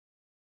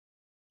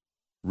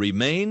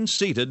Remain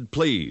seated,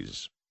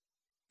 please.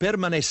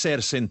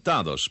 Permanecer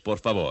sentados, por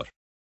favor.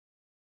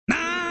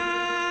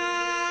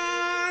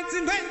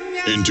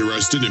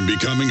 Interested in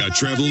becoming a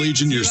travel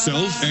agent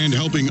yourself and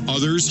helping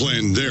others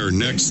plan their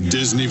next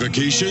Disney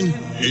vacation?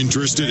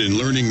 Interested in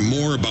learning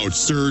more about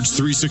Surge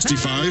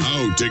 365?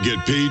 How to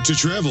get paid to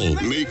travel?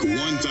 Make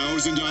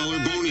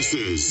 $1,000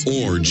 bonuses?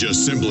 Or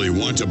just simply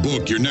want to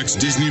book your next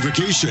Disney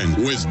vacation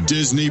with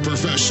Disney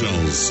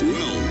professionals?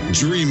 Well,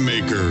 Dream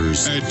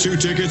Makers at 2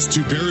 Tickets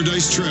to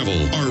Paradise Travel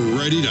are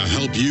ready to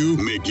help you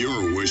make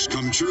your wish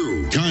come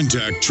true.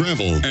 Contact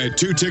travel at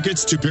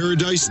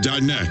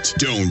 2ticketstoparadise.net.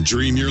 Don't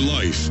dream your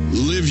life.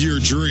 Live your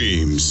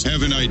dreams.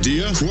 Have an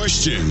idea,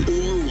 question,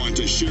 or want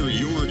to share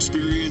your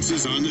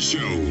experiences on the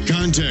show?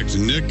 Contact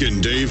Nick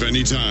and Dave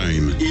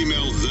anytime.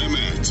 Email them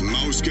at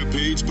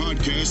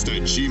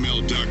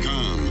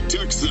mousecapadespodcast@gmail.com.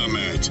 Text them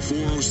at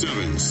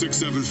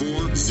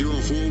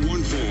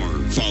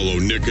 407-674-0414. Follow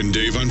Nick and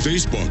Dave on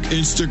Facebook,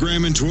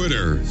 Instagram, and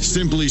Twitter.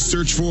 Simply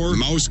search for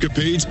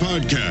Mousecapades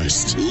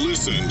Podcast.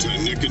 Listen to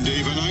Nick and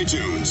Dave on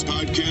iTunes,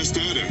 Podcast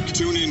Addict,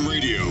 TuneIn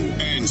Radio,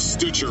 and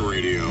Stitcher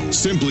Radio.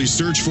 Simply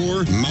search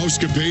for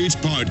Mousecapades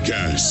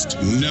Podcast.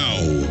 Now,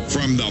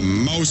 from the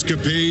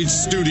Mousecapades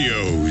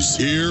Studios,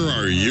 here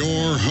are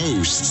your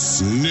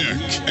hosts,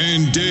 Nick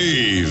and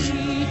Dave.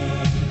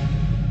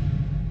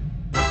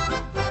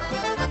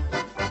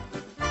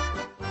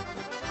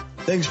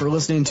 Thanks for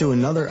listening to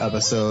another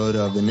episode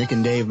of the Nick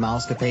and Dave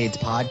Mousecapades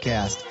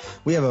Podcast.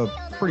 We have a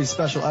pretty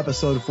special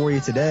episode for you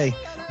today.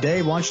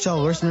 Dave, why don't you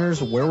tell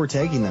listeners where we're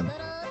taking them?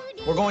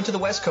 We're going to the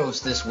West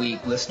Coast this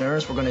week,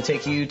 listeners. We're going to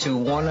take you to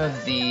one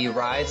of the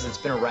rides that's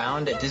been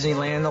around at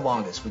Disneyland the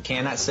longest. We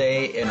cannot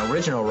say an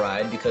original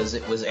ride because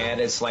it was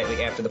added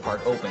slightly after the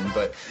park opened,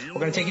 but we're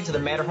going to take you to the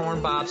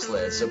Matterhorn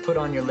bobsled. So put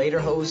on your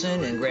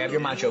lederhosen and grab your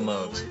macho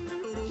mugs.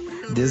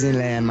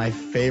 Disneyland, my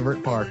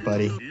favorite park,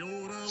 buddy.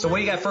 So what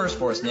do you got first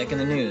for us, Nick, in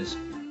the news?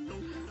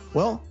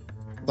 Well,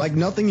 like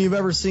nothing you've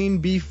ever seen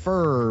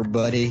before,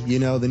 buddy. You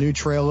know, the new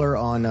trailer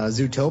on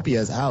Zootopia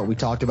is out. We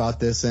talked about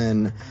this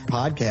in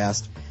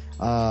podcast.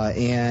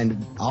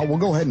 And we'll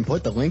go ahead and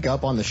put the link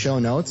up on the show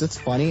notes. It's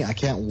funny. I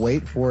can't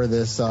wait for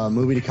this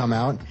movie to come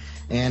out.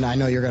 And I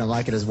know you're going to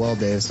like it as well,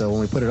 Dave. So when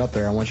we put it up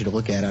there, I want you to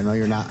look at it. I know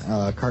you're not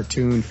a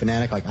cartoon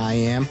fanatic like I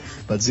am,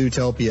 but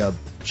Zootopia,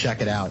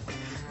 check it out.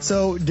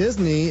 So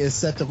Disney is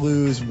set to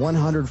lose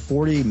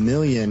 $140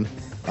 million.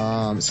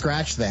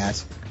 Scratch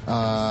that.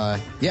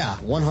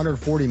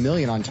 $140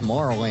 million on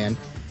Tomorrowland.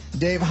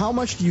 Dave, how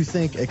much do you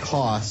think it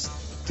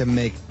costs to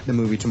make the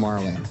movie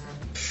Tomorrowland?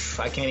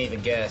 I can't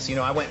even guess. You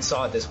know, I went and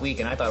saw it this week,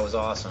 and I thought it was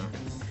awesome.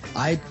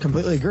 I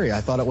completely agree.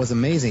 I thought it was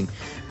amazing.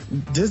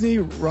 Disney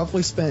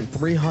roughly spent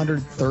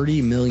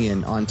 $330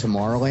 million on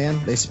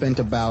Tomorrowland. They spent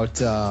about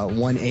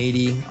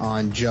 $180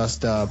 on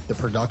just the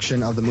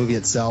production of the movie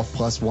itself,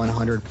 plus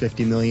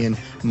 $150 million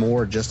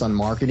more just on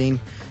marketing.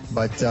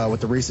 But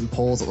with the recent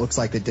polls, it looks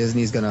like that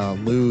Disney's going to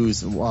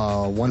lose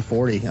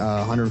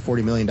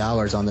 $140 million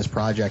on this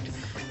project.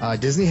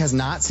 Disney has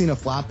not seen a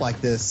flop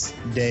like this,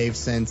 Dave,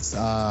 since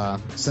The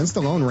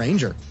Lone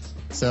Ranger.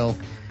 So,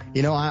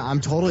 you know,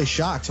 I'm totally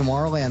shocked.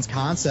 Tomorrowland's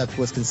concept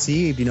was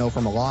conceived, you know,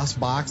 from a lost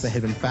box that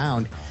had been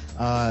found.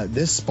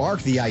 This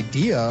sparked the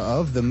idea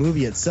of the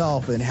movie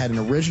itself and had an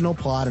original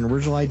plot, an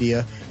original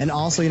idea, and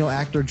also, you know,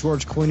 actor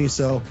George Clooney.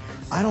 So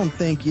I don't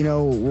think, you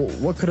know,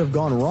 what could have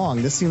gone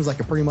wrong. This seems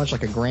like pretty much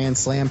like a grand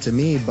slam to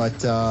me,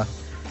 but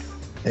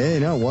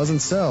it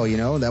wasn't so. You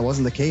know, that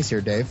wasn't the case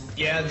here, Dave.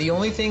 Yeah, the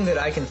only thing that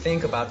I can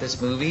think about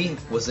this movie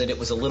was that it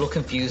was a little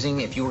confusing.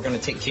 If you were going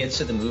to take kids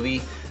to the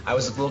movie, I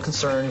was a little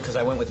concerned because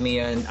I went with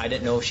Mia and I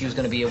didn't know if she was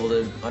going to be able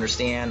to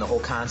understand the whole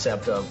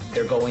concept of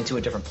they're going to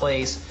a different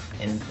place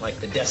and like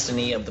the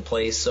destiny of the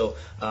place. So,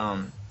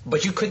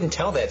 but you couldn't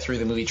tell that through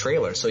the movie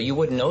trailer, so you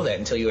wouldn't know that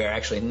until you were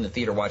actually in the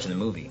theater watching the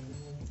movie.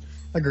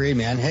 Agreed,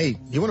 man. Hey,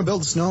 you want to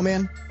build a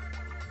snowman?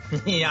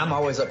 Yeah, I'm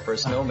always up for a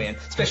snowman,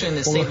 especially in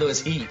the St. Louis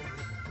heat.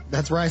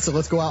 That's right. So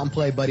let's go out and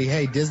play, buddy.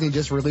 Hey, Disney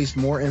just released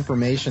more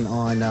information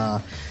on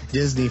the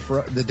Disney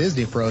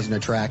Frozen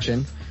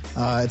attraction.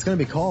 It's going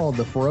to be called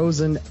the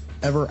Frozen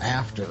Ever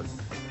After.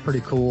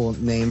 Pretty cool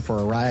name for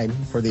a ride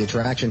for the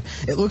attraction.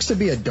 It looks to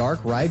be a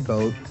dark ride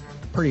boat.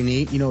 Pretty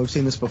neat. You know, we've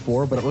seen this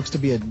before, but it looks to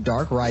be a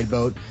dark ride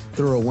boat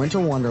through a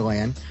winter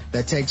wonderland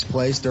that takes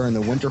place during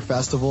the Winter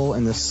Festival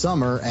in the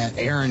summer at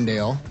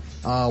Arendelle.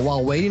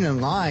 While waiting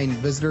in line,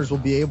 visitors will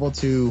be able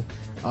to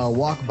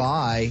walk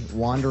by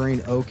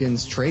Wandering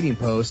Oaken's trading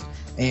post,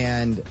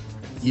 and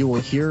you will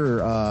hear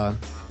a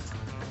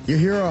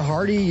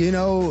hearty, you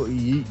know,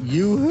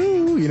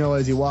 yoo-hoo, you know,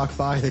 as you walk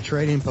by the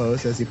trading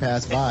post as you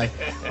pass by.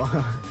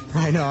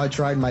 I know, I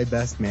tried my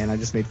best, man. I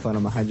just made fun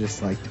of him. I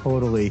just, like,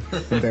 totally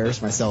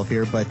embarrassed myself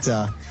here. But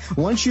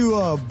once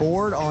you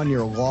board on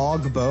your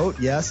log boat,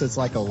 yes, it's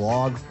like a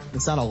log.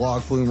 It's not a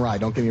log flume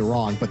ride, don't get me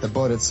wrong, but the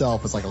boat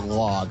itself is like a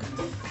log,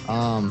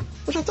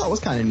 which I thought was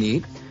kind of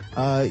neat.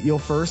 You'll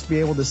first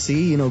be able to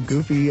see, you know,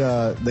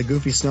 the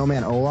Goofy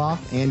Snowman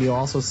Olaf, and you'll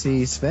also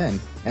see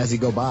Sven as you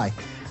go by.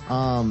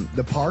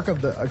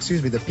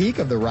 The peak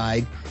of the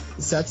ride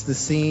sets the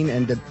scene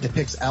and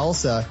depicts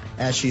Elsa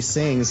as she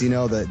sings, you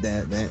know,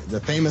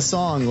 the famous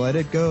song "Let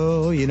It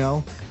Go," you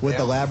know, with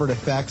elaborate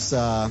effects,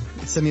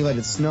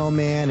 simulated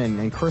snowman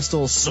and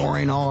crystals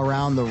soaring all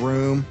around the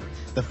room.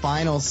 The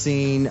final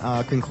scene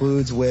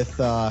concludes with,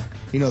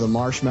 you know, the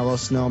marshmallow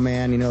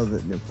snowman, you know,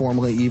 the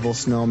formerly evil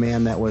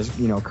snowman that was,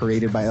 you know,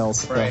 created by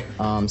Elsa.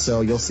 Right.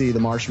 So you'll see the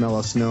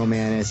marshmallow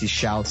snowman as he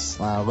shouts,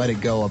 "Let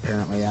it go,"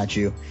 apparently at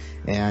you.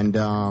 And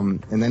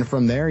then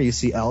from there you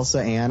see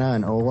Elsa, Anna,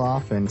 and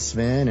Olaf, and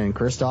Sven, and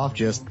Kristoff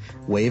just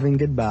waving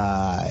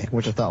goodbye,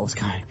 which I thought was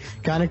kind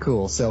of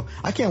cool. So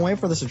I can't wait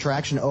for this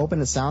attraction to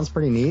open. It sounds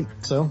pretty neat.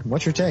 So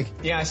what's your take?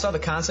 Yeah, I saw the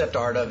concept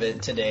art of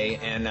it today,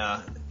 and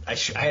I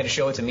had to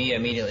show it to Mia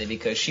immediately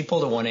because she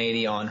pulled a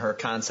 180 on her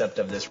concept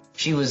of this.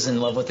 She was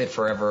in love with it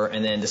forever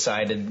and then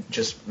decided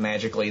just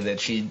magically that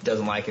she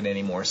doesn't like it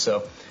anymore.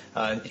 So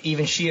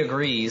even she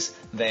agrees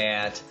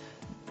that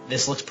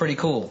this looks pretty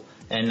cool.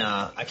 And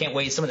I can't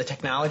wait. Some of the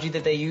technology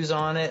that they use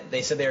on it,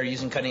 they said they were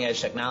using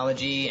cutting-edge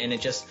technology, and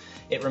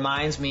it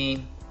reminds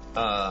me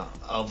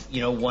of,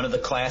 you know, one of the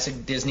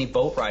classic Disney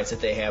boat rides that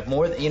they have.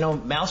 You know,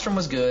 Maelstrom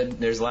was good.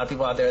 There's a lot of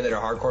people out there that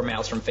are hardcore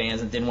Maelstrom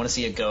fans and didn't want to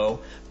see it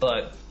go,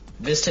 but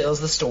this tells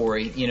the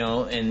story, you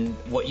know, and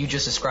what you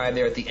just described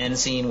there at the end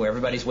scene where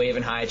everybody's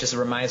waving high, it just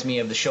reminds me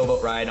of the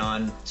showboat ride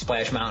on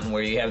Splash Mountain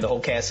where you have the whole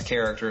cast of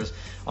characters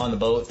on the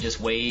boat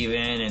just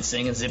waving and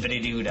singing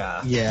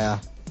zippity-doo-dah. Yeah,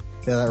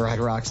 that ride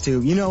rocks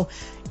too. You know,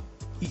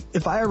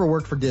 if I ever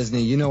worked for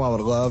Disney, you know I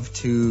would love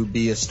to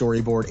be a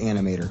storyboard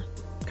animator,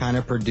 kind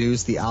of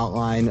produce the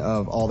outline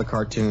of all the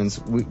cartoons.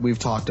 We've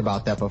talked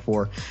about that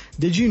before.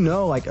 Did you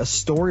know, like, a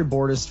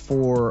storyboardist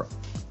for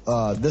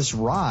this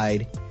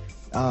ride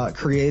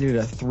created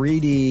a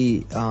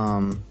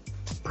 3D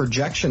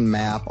projection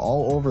map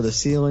all over the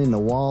ceiling, the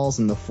walls,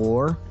 and the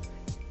floor,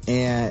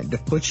 and to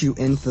put you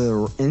into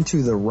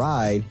the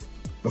ride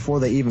before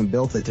they even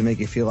built it to make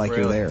you feel like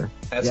you're there.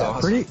 That's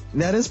awesome.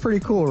 That is pretty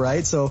cool,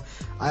 right? So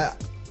I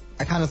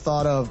kind of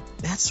thought of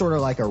that's sort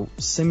of like a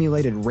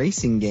simulated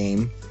racing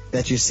game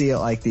that you see at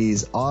like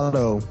these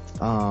auto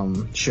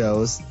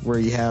shows where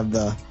you have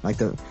the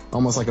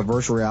almost like a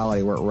virtual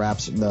reality where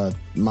the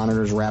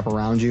monitors wrap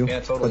around you.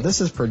 Yeah, totally. But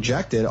this is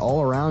projected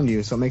all around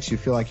you, so it makes you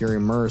feel like you're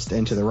immersed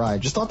into the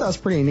ride. Just thought that was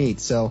pretty neat.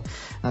 So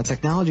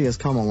technology has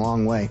come a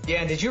long way.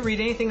 Yeah, and did you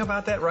read anything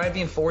about that ride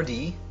being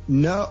 4D?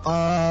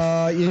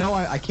 No, you know,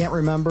 I can't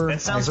remember.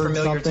 That sounds I heard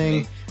familiar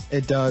something. to me.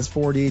 It does.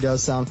 4D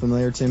does sound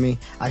familiar to me.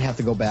 I'd have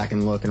to go back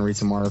and look and read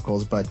some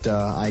articles, but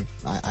I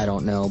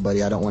don't know,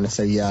 buddy. I don't want to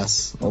say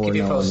yes or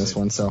no on this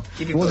one, so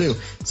we'll do.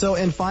 So,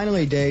 and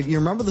finally, Dave, you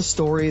remember the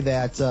story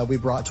that we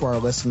brought to our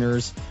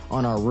listeners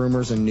on our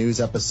Rumors and News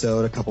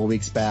episode a couple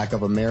weeks back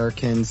of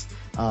Americans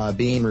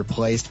being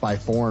replaced by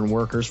foreign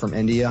workers from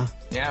India?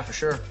 Yeah, for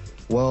sure.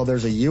 Well,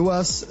 there's a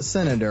U.S.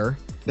 Senator,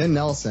 Ben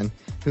Nelson,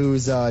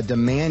 who's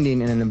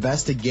demanding an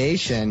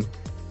investigation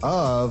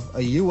of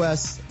a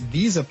U.S.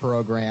 visa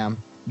program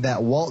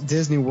that Walt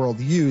Disney World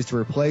used to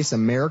replace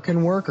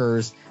American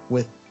workers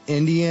with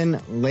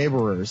Indian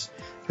laborers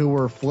who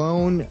were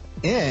flown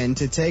in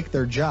to take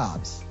their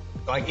jobs.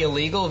 Like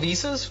illegal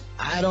visas?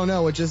 I don't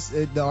know.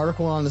 The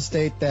article on the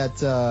state that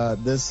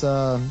this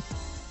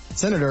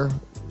senator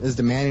is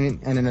demanding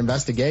an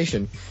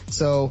investigation.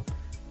 So,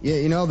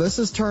 you know, this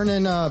is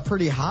turning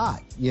pretty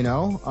hot, you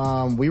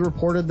know. We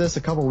reported this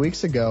a couple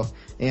weeks ago.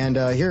 And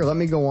here, let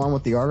me go on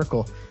with the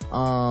article.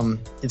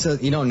 It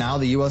says, you know, now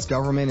the U.S.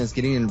 government is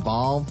getting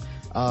involved.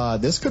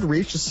 This could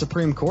reach the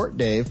Supreme Court,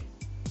 Dave.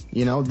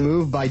 You know, the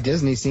move by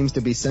Disney seems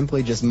to be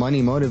simply just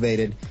money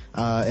motivated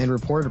and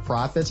reported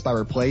profits by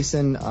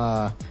replacing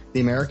the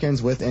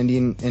Americans with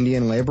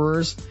Indian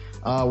laborers.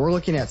 We're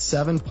looking at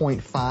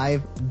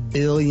 $7.5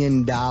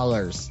 billion.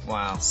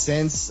 Wow.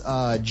 Since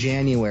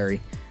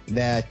January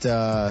that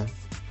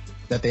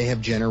they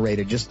have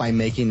generated just by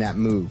making that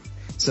move.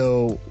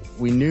 So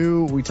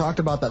we talked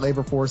about that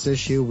labor force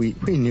issue. We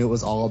knew it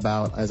was all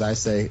about, as I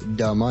say,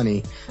 dumb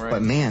money. Right.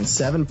 But man,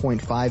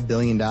 $7.5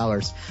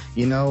 billion.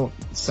 You know,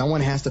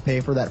 someone has to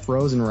pay for that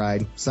Frozen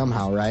ride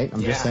somehow, right?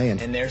 I'm just saying.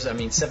 And there's,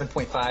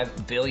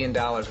 $7.5 billion.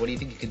 What do you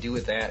think you could do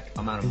with that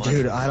amount of money?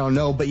 Dude, I don't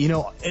know. But, you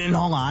know, in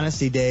all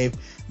honesty, Dave,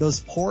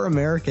 those poor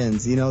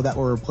Americans, you know, that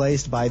were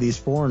replaced by these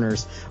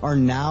foreigners are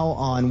now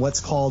on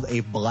what's called a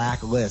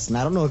blacklist. And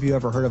I don't know if you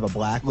ever heard of a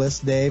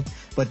blacklist, Dave,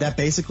 but that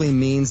basically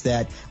means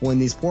that when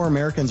these poor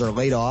Americans are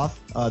laid off,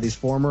 these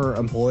former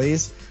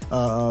employees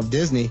of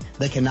Disney,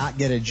 they cannot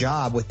get a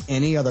job with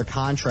any other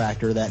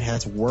contractor that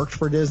has worked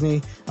for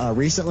Disney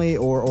recently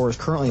or is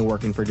currently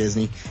working for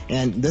Disney.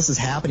 And this is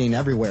happening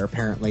everywhere,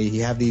 apparently.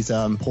 You have these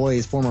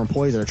former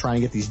employees that are trying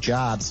to get these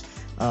jobs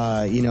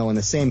you know, in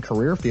the same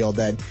career field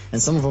and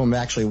some of them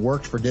have actually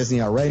worked for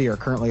Disney already or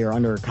currently are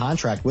under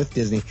contract with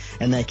Disney,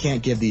 and they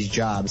can't give these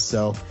jobs.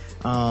 So,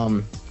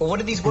 well, what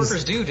did these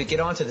workers do to get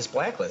onto this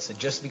blacklist?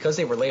 Just because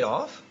they were laid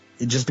off?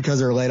 just because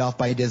they're laid off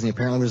by Disney.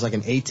 Apparently there's like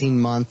an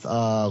 18-month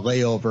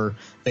layover,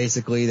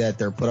 basically, that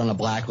they're put on a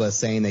blacklist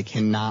saying they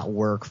cannot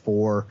work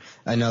for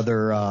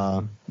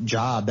another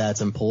job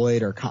that's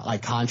employed or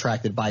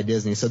contracted by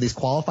Disney. So these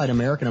qualified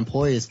American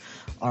employees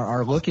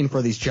are looking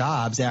for these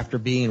jobs after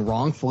being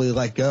wrongfully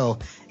let go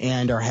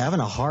and are having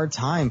a hard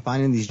time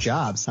finding these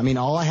jobs. I mean,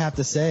 all I have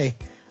to say,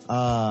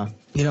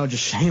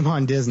 just shame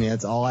on Disney.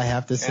 That's all I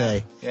have to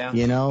say. Yeah.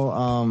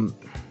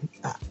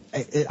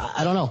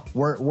 I don't know.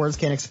 Words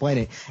can't explain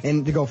it.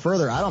 And to go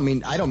further, I don't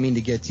mean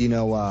to get,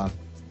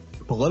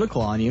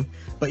 political on you,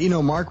 but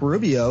Mark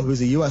Rubio,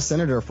 who's a U.S.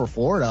 Senator for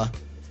Florida,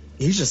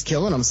 he's just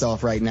killing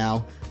himself right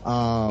now,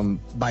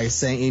 by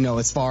saying,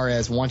 as far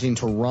as wanting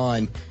to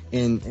run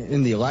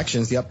in the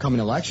elections, the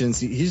upcoming elections,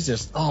 he's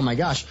just, oh my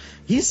gosh,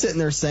 he's sitting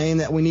there saying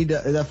that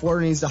that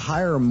Florida needs to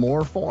hire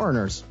more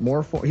foreigners,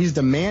 he's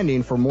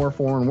demanding for more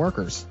foreign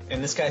workers.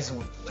 And this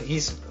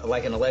he's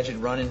like an alleged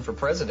run-in for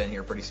president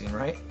here pretty soon,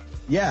 right?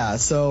 Yeah,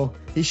 so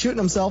he's shooting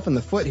himself in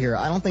the foot here.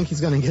 I don't think he's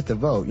going to get the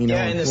vote.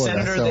 Yeah, and the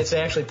senator that's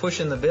actually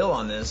pushing the bill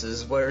on this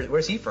is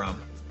where's he from?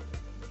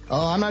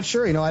 Oh, I'm not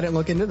sure. I didn't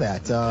look into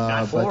that.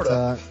 Not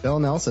Florida. But Bill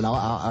Nelson,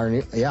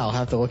 I'll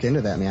have to look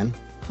into that, man.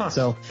 Huh.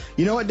 So,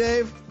 you know what,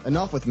 Dave?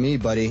 Enough with me,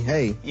 buddy.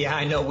 Hey. Yeah,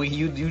 I know.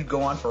 You'd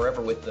go on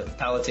forever with the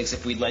politics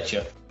if we'd let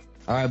you.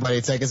 All right,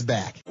 buddy, take us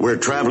back. We're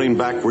traveling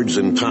backwards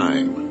in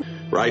time.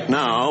 Right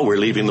now, we're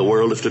leaving the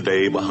world of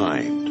today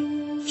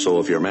behind. So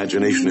if your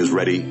imagination is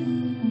ready,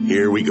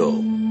 here we go.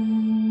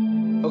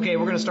 Okay,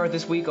 we're going to start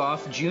this week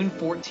off June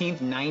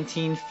 14th,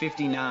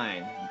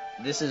 1959.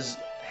 This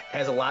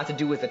has a lot to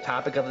do with the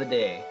topic of the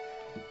day.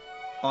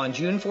 On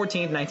June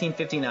 14th,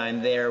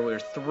 1959, there were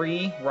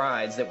 3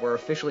 rides that were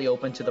officially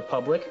open to the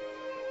public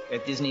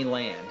at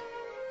Disneyland.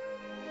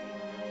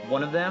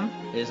 One of them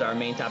is our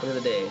main topic of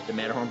the day, the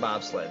Matterhorn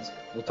bobsleds.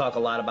 We'll talk a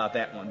lot about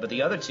that one. But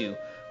the other 2,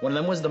 one of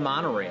them was the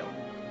monorail.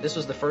 This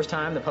was the first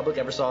time the public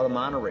ever saw the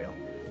monorail.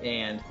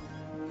 And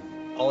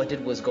all it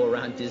did was go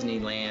around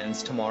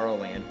Disneyland's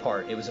Tomorrowland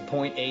part. It was a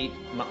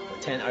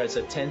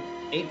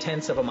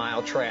 8/10 of a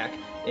mile track.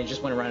 It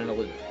just went around in a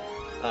loop.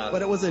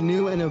 But it was a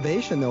new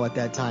innovation, though, at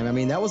that time. I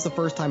mean, that was the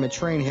first time a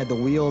train had the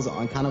wheels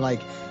on kind of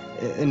like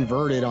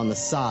inverted on the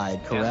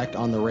side, correct,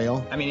 on the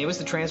rail? I mean, it was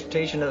the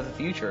transportation of the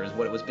future is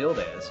what it was billed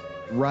as.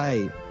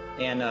 Right.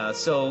 And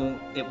so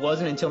it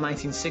wasn't until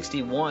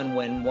 1961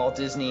 when Walt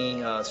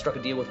Disney struck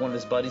a deal with one of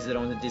his buddies that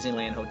owned the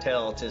Disneyland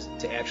Hotel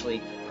to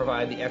actually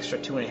provide the extra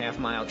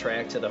 2.5-mile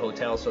track to the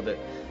hotel so that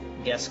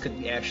guests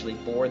could actually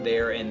board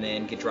there and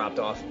then get dropped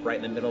off right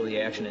in the middle of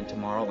the action in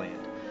Tomorrowland.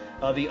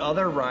 The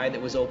other ride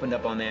that was opened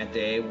up on that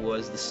day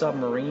was the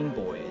Submarine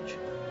Voyage.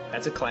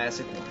 That's a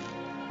classic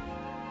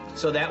one.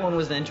 So that one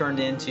was then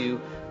turned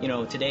into,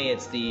 today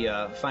it's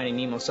the Finding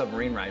Nemo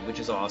submarine ride, which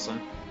is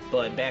awesome.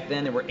 But back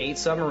then there were 8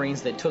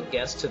 submarines that took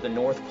guests to the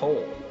North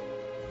Pole.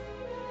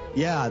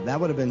 Yeah, that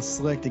would have been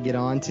slick to get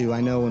onto. I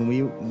know when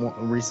we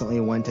recently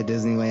went to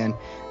Disneyland,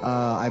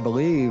 I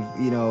believe,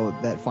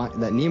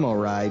 that Nemo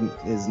ride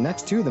is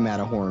next to the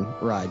Matterhorn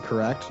ride,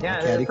 correct?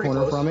 Yeah, caddy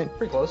corner from it.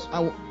 Pretty close.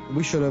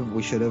 We should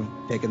have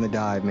taken the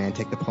dive, man.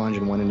 Take the plunge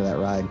and went into that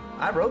ride.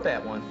 I rode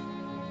that one.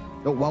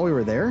 Oh, while we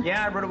were there?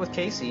 Yeah, I rode it with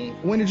Casey.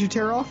 When did you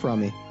tear off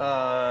from me?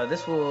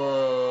 This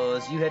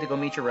was you had to go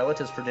meet your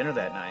relatives for dinner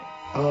that night.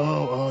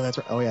 Oh, that's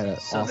right. Oh yeah, that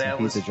awesome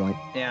pizza joint.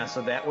 Yeah,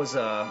 so that was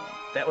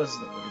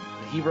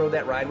he rode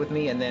that ride with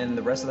me, and then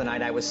the rest of the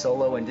night I was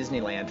solo in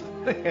Disneyland.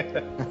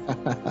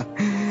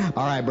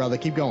 All right, brother,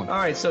 keep going. All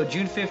right, so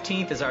June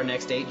 15th is our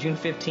next date. June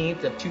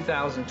 15th of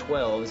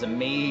 2012 is a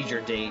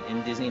major date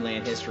in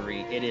Disneyland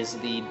history. It is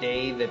the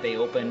day that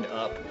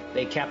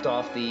they capped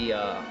off the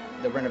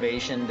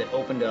renovation that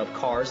opened up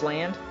Cars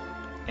Land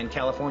and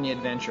California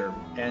Adventure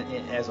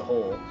as a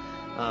whole.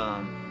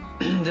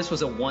 This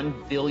was a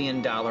 $1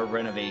 billion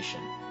renovation.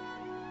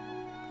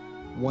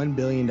 $1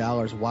 billion.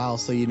 Wow.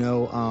 So,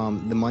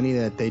 the money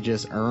that they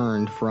just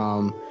earned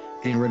from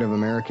getting rid of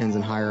Americans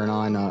and hiring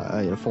on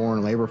a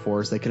foreign labor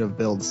force, they could have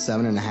built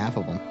 7.5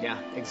 of them. Yeah,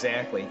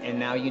 exactly. And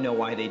now you know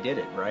why they did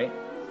it, right?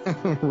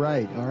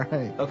 Right. All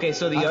right. Okay,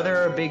 so the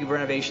other big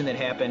renovation that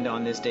happened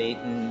on this date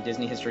in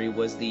Disney history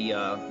was the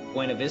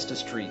Buena Vista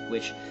Street,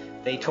 which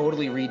they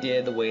totally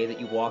redid the way that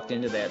you walked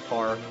into that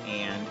park,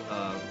 and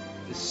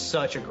it's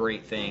such a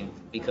great thing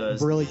because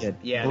brilliant.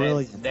 Yeah,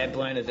 brilliant. That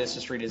Buena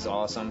Vista Street is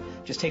awesome.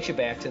 Just takes you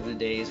back to the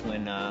days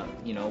when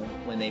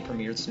when they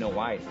premiered Snow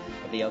White,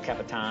 the El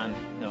Capitan.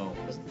 No.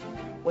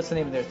 What's the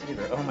name of their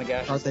theater? Oh my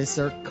gosh.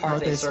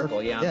 Carthay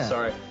Circle. Yeah, I'm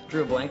sorry.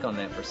 Drew a blank on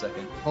that for a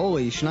second.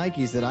 Holy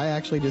shnikes, did I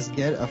actually just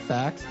get a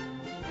fact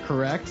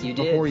correct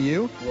before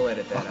you? We'll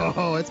edit that out.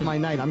 Oh, it's my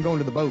night. I'm going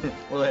to the boat.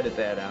 We'll edit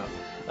that out.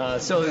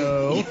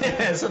 So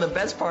the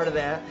best part of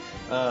that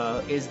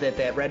is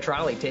that red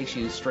trolley takes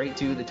you straight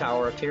to the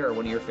Tower of Terror,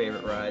 one of your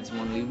favorite rides,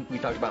 one we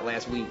talked about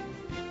last week.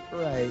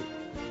 Right.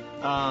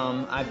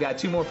 I've got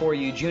 2 more for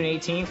you. June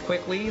 18th,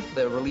 quickly,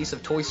 the release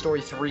of Toy Story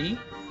 3.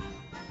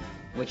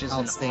 Which is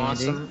an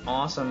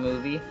awesome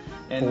movie.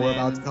 And 4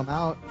 about to come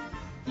out.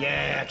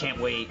 Yeah, can't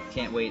wait.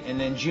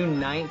 And then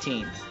June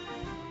 19th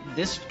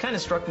this kind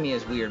of struck me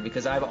as weird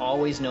because I've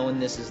always known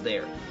this is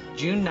there.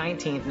 June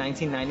 19th,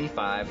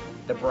 1995,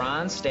 the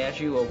bronze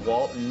statue of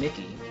Walt and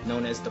Mickey,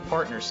 known as the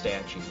Partner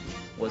statue,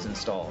 was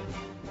installed.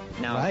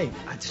 Now, Right.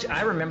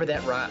 I remember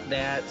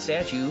that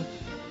statue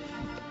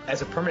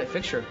as a permanent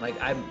fixture. Like,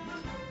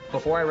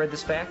 before I read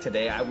this fact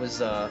today, I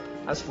was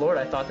floored.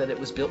 I thought that it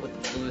was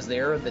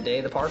there the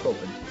day the park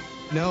opened.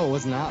 No, it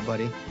was not,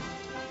 buddy.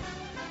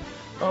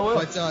 Oh well.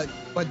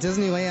 But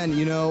Disneyland,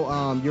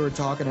 you were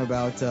talking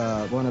about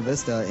Buena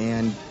Vista,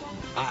 and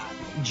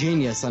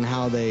genius on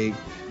how they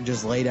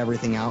just laid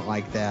everything out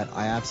like that.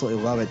 I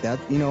absolutely love it.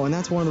 And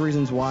that's one of the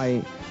reasons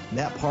why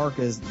that park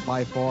is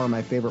by far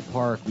my favorite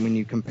park when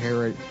you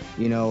compare it,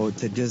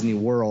 to Disney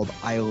World.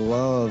 I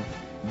love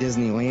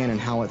Disneyland and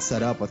how it's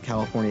set up with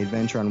California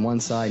Adventure on one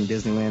side and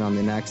Disneyland on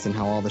the next, and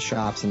how all the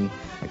shops and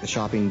like the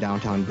shopping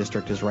downtown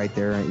district is right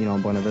there,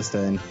 in Buena Vista,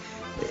 and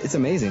it's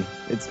amazing.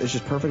 It's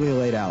just perfectly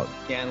laid out.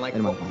 Yeah, and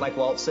like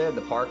Walt said,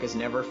 the park is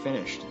never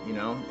finished,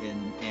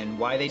 and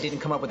why they didn't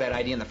come up with that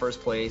idea in the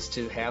first place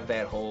to have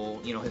that whole,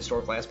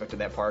 historical aspect of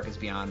that park is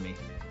beyond me.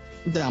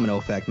 Domino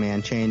effect,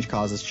 man. Change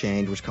causes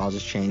change, which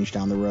causes change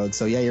down the road.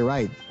 So yeah, you're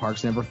right.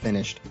 Park's never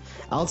finished.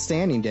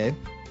 Outstanding, Dave.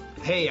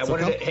 Hey, I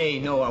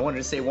wanted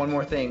to say one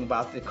more thing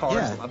about the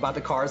Cars, about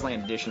the Cars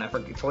Land edition. I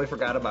totally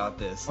forgot about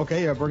this.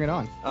 Okay, yeah, bring it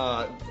on.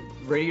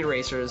 Radiator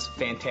Racers,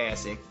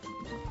 fantastic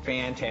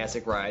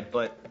ride,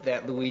 but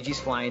that Luigi's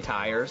Flying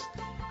Tires,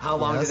 how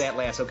long did that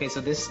last? Okay, so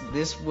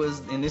this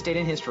was, in this date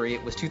in history,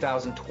 it was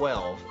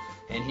 2012,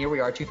 and here we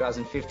are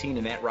 2015,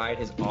 and that ride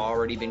has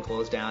already been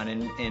closed down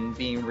and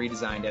being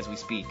redesigned as we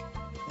speak.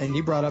 And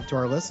you brought up to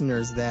our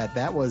listeners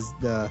that was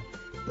the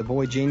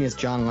boy genius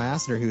John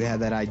Lasseter who had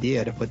that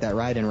idea to put that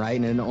ride in, right?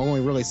 And it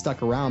only really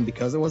stuck around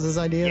because it was his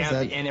idea.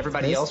 Yeah, and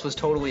everybody else was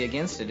totally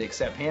against it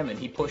except him, and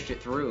he pushed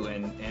it through,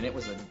 and it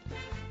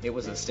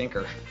was a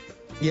stinker.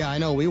 Yeah, I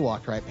know. We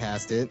walked right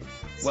past it.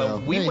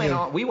 Well, we went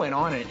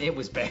on, and it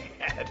was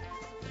bad.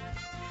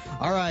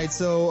 All right,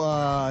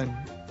 so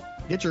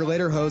get your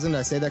lederhosen. Did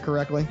I say that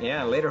correctly?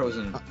 Yeah,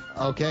 lederhosen.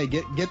 Okay,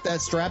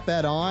 strap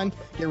that on.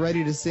 Get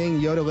ready to sing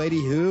Yoda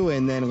Lady Who,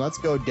 and then let's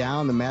go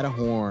down the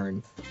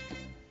Matterhorn.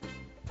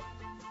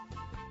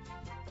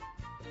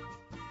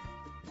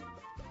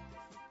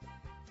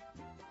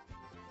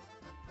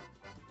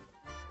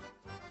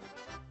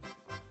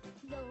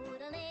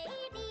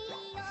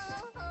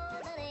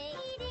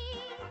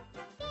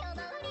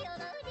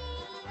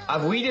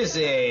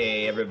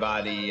 Avvidase,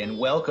 everybody, and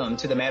welcome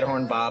to the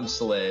Matterhorn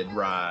bobsled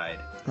ride.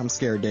 I'm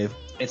scared, Dave.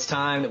 It's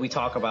time that we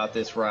talk about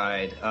this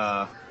ride.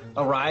 A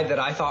ride that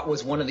I thought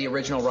was one of the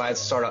original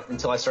rides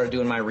until I started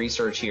doing my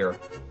research here.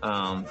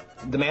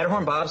 The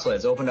Matterhorn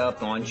bobsleds opened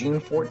up on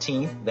June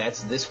 14th.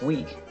 That's this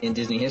week in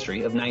Disney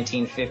history of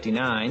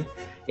 1959.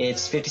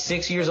 It's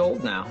 56 years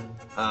old now.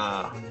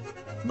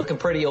 Looking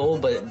pretty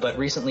old, but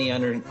recently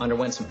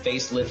underwent some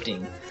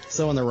facelifting.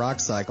 So in the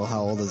rock cycle,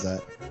 how old is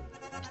that?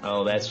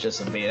 Oh, that's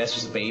just a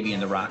baby in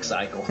the rock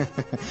cycle.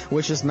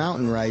 Which this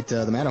mountain, right,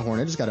 the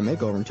Matterhorn, it just got a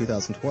makeover in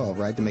 2012,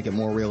 right, to make it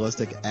more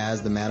realistic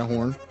as the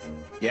Matterhorn?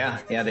 Yeah,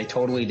 they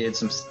totally did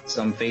some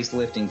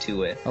facelifting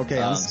to it. Okay,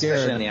 I'm scared.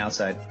 Especially on the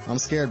outside. I'm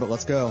scared, but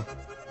let's go.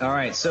 All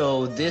right,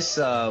 so this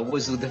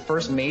was the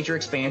first major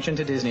expansion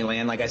to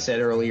Disneyland. Like I said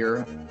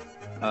earlier,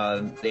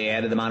 they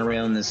added the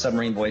monorail and the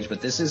submarine voyage,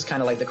 but this is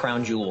kind of like the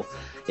crown jewel.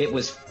 It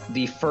was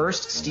the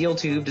first steel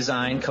tube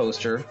design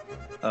coaster.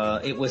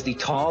 It was the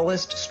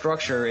tallest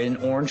structure in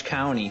Orange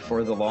County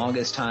for the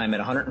longest time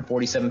at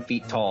 147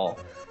 feet tall.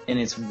 And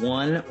it's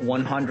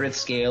 1/100th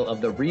scale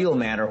of the real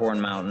Matterhorn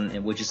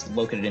Mountain, which is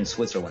located in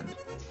Switzerland.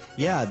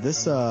 Yeah,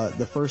 this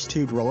the first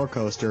tubed roller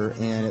coaster,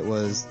 and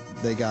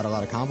they got a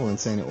lot of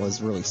compliments saying it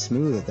was really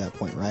smooth at that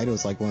point, right? It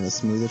was like one of the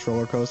smoothest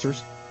roller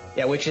coasters.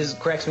 Yeah, which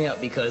cracks me up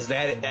because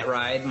that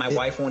ride, my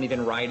wife won't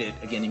even ride it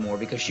again anymore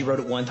because she rode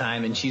it one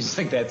time and she's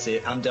like, that's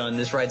it, I'm done.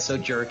 This ride's so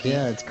jerky.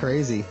 Yeah, it's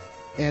crazy.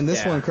 And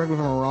this one, correct me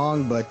if I'm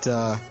wrong, but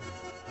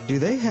do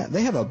they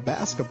have a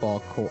basketball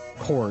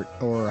court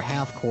or a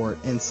half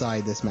court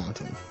inside this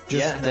mountain?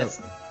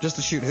 Just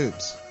to shoot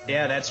hoops.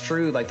 Yeah, that's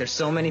true. Like, there's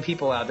so many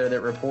people out there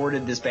that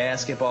reported this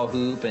basketball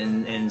hoop,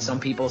 and some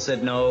people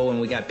said no, and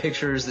we got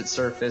pictures that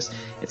surfaced.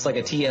 It's like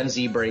a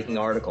TMZ breaking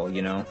article,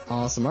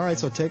 Awesome. All right,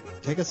 so take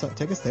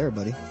us there,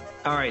 buddy.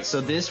 All right,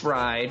 so this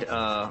ride,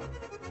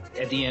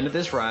 at the end of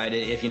this ride,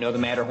 if you know the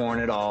Matterhorn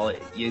at all,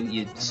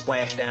 you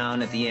splash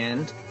down at the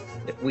end.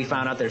 We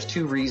found out there's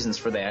two reasons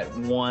for that.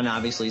 One,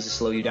 obviously, is to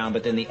slow you down,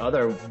 but then the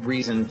other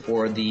reason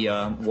for the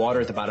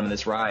water at the bottom of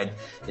this ride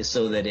is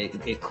so that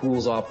it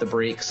cools off the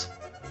brakes.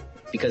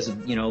 Because,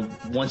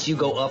 once you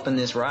go up in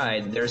this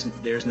ride,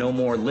 there's no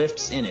more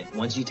lifts in it.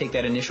 Once you take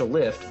that initial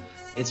lift,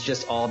 it's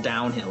just all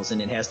downhills,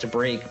 and it has to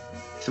brake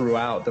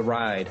throughout the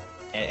ride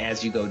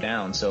as you go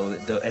down. So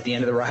at the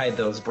end of the ride,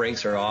 those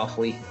brakes are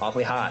awfully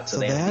hot. So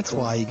that's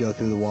why you go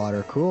through the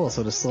water. Cool.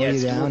 So to slow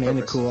you down and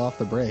to cool off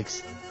the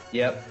brakes.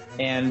 Yep.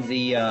 And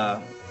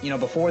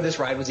before this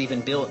ride was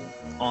even built,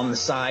 on the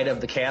side of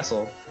the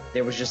castle,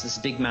 there was just this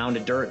big mound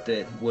of dirt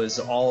that was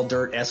all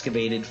dirt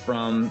excavated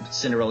from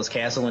Cinderella's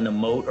castle in a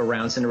moat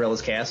around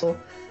Cinderella's castle.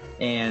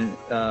 And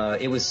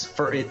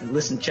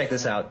listen, check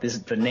this out.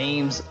 The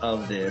names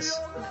of this.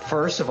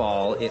 First of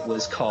all, it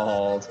was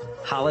called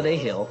Holiday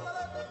Hill,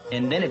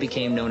 and then it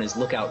became known as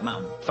Lookout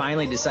Mountain.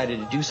 Finally decided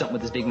to do something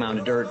with this big mound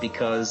of dirt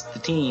because the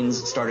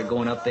teens started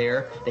going up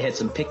there. They had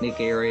some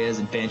picnic areas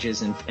and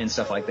benches and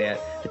stuff like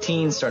that. The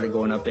teens started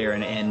going up there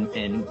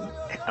and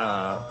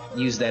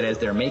used that as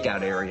their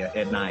makeout area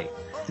at night.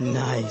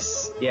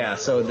 Nice. Yeah,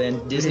 so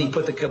then Disney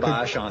put the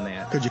kibosh on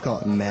that. Could you call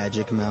it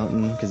Magic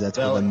Mountain? Because that's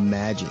where the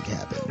magic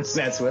happens.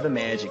 That's where the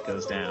magic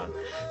goes down.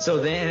 So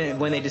then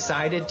when they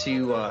decided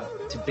to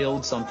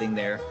build something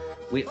there,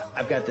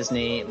 I've got this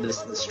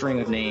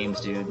string of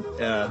names, dude.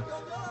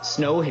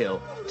 Snow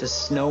Hill to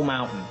Snow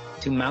Mountain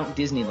to Mount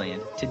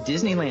Disneyland to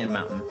Disneyland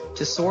Mountain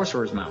to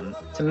Sorcerer's Mountain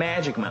to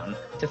Magic Mountain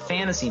to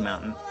Fantasy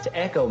Mountain to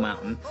Echo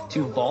Mountain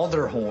to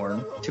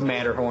Waldorhorn to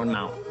Matterhorn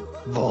Mountain.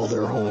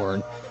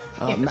 Waldorhorn.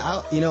 I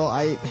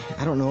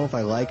don't know if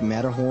I like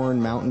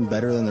Matterhorn Mountain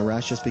better than the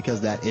rest just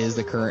because that is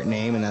the current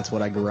name and that's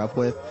what I grew up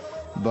with.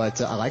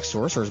 But I like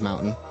Sorcerer's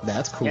Mountain.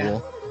 That's cool.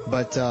 Yeah.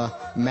 But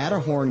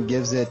Matterhorn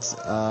gives it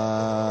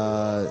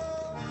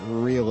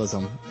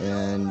realism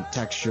and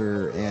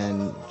texture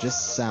and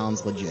just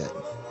sounds legit.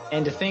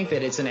 And to think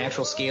that it's an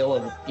actual scale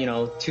of,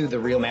 to the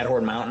real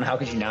Matterhorn Mountain, how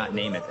could you not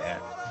name it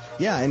that?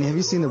 Yeah, and have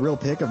you seen the real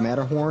pic of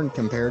Matterhorn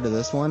compared to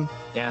this one?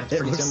 Yeah, it's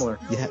pretty similar.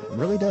 Yeah, it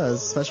really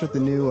does, especially with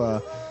the new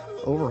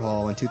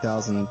overhaul in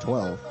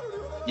 2012.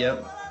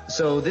 Yep.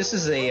 So this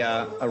is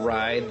a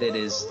ride that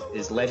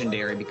is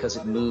legendary because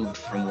it moved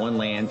from one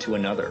land to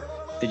another.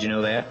 Did you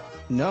know that?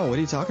 No, what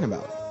are you talking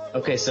about?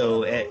 Okay,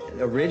 so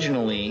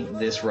originally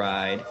this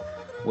ride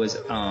was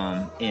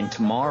in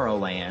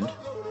Tomorrowland,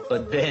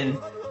 but then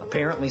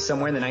apparently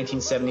somewhere in the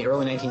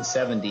early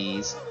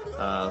 1970s,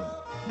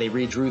 they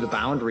redrew the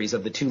boundaries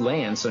of the two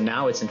lands, so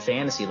now it's in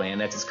Fantasyland.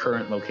 That's its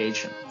current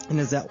location. And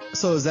is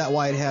that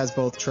why it has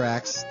both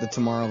tracks, the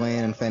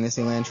Tomorrowland and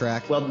Fantasyland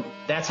track? Well,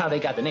 that's how they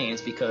got the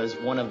names, because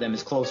one of them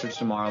is closer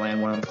to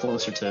Tomorrowland, one of them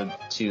closer to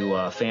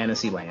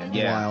Fantasyland.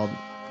 Yeah. Wild.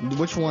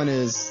 Which one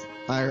is?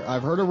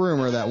 I've heard a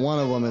rumor that one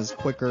of them is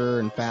quicker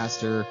and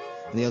faster,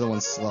 and the other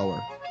one's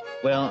slower.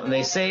 Well,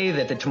 they say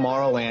that the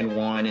Tomorrowland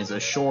one is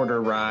a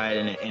shorter ride,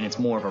 and it's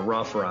more of a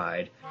rough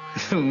ride.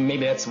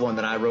 Maybe that's the one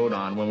that I rode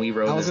on when we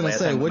rode this last time with my wife. I was going to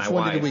say, which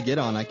one did we get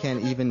on? I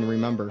can't even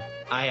remember.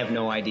 I have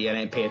no idea. I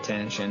didn't pay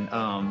attention.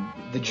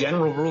 The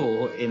general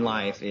rule in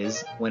life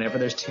is whenever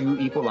there's two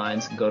equal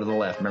lines, go to the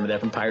left. Remember that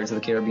from Pirates of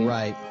the Caribbean?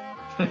 Right.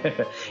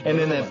 And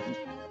then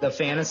the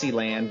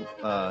Fantasyland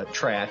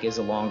track is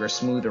a longer,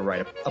 smoother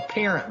ride,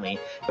 apparently.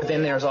 But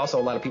then there's also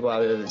a lot of people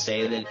out there that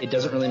say that it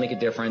doesn't really make a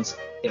difference.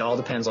 It all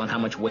depends on how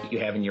much weight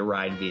you have in your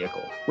ride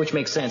vehicle, which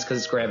makes sense because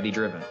it's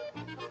gravity-driven.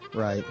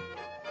 Right.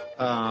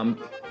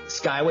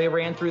 Skyway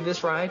ran through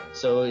this ride.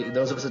 So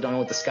those of us that don't know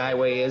what the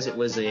Skyway is, it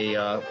was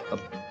a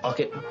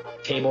bucket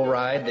cable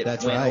ride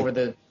that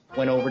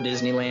went over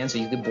Disneyland, so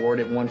you could board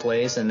at one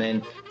place and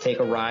then take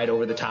a ride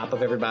over the top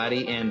of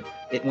everybody, and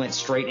it went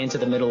straight into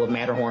the middle of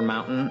Matterhorn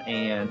Mountain,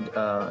 and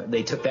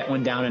they took that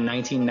one down in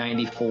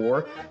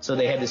 1994. So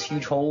they had this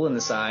huge hole in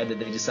the side that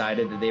they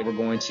decided that they were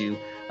going to,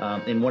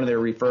 in one of their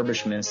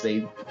refurbishments,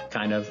 they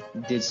kind of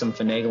did some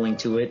finagling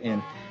to it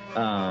and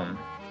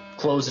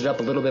closed it up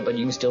a little bit, but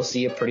you can still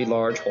see a pretty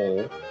large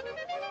hole.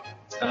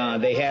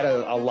 They had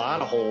a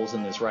lot of holes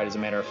in this ride, as a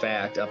matter of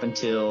fact, up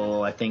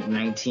until, I think,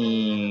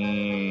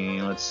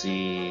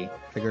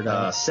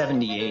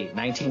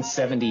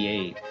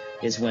 1978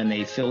 is when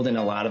they filled in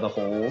a lot of the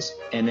holes.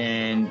 And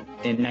then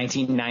in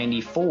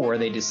 1994,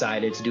 they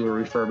decided to do a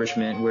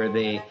refurbishment where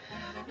they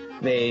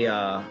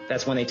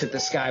that's when they took the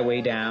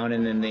Skyway down,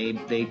 and then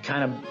they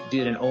kind of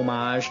did an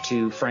homage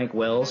to Frank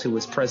Wells, who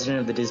was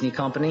president of the Disney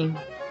Company,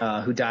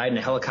 who died in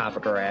a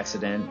helicopter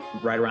accident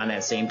right around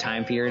that same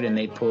time period, and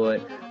they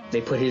put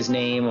his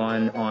name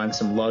on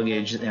some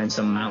luggage and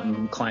some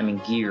mountain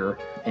climbing gear,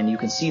 and you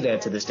can see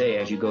that to this day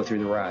as you go through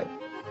the ride.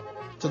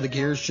 So the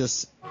gear's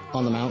just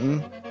on the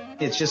mountain?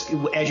 It's just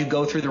as you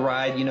go through the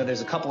ride,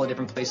 there's a couple of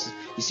different places.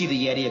 You see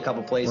the Yeti a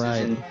couple places,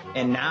 right.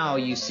 and now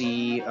you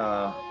see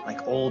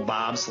like old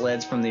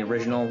bobsleds from the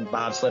original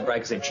bobsled ride,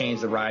 because they've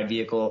changed the ride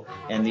vehicle,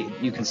 and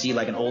you can see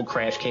like an old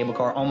crashed cable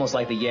car, almost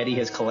like the Yeti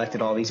has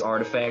collected all these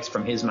artifacts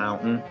from his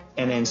mountain.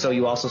 And then so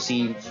you also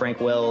see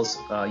Frank Wells,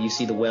 you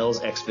see the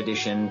Wells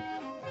expedition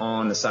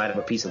on the side of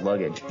a piece of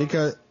luggage.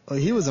 Because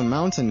he was a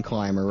mountain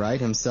climber, right,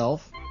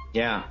 himself?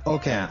 Yeah.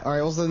 Okay. Yeah. All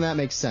right, well, then that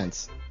makes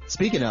sense.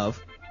 Speaking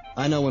of,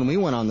 I know when we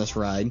went on this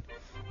ride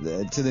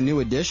to the new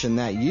edition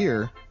that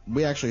year,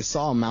 we actually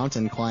saw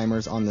mountain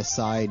climbers on the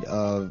side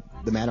of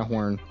the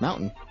Matterhorn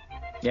Mountain.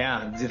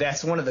 Yeah,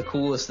 that's one of the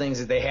coolest things.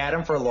 That they had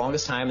them for the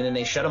longest time, and then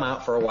they shut them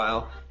out for a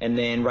while, and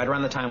then right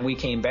around the time we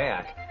came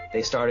back,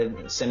 they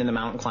started sending the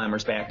mountain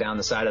climbers back down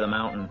the side of the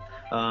mountain.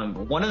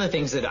 One of the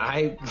things that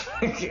I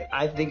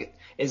think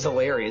is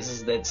hilarious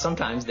is that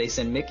sometimes they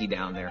send Mickey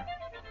down there.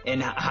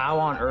 And how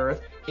on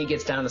earth he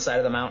gets down the side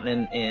of the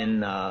mountain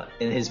in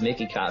his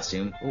Mickey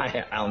costume,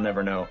 I'll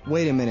never know.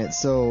 Wait a minute,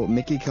 so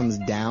Mickey comes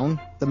down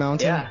the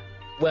mountain? Yeah.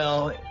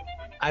 Well,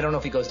 I don't know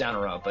if he goes down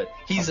or up, but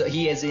he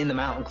is in the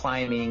mountain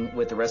climbing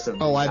with the rest of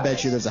the Oh, I guys.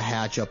 bet you there's a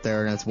hatch up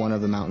there, and it's one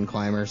of the mountain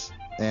climbers,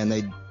 and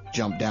they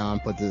jump down,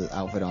 put the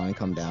outfit on, and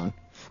come down.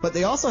 But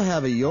they also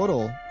have a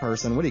yodel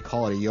person. What do you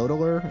call it? A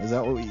yodeler? Is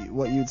that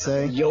what you'd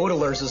say?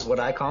 Yodelers is what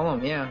I call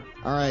them, yeah.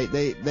 All right.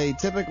 They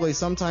typically,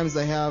 sometimes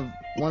they have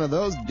one of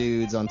those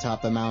dudes on top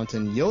of the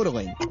mountain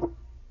yodeling,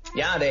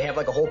 Yeah, they have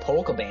like a whole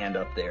polka band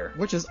up there.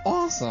 which is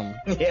awesome.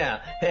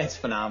 Yeah, that's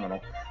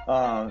phenomenal.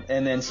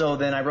 And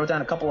then I wrote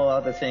down a couple of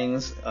other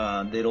things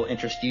that'll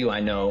interest you, I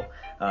know.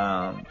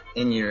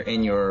 In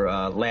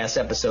your last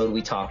episode,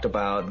 we talked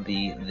about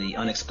the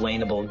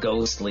unexplainable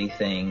ghostly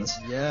things.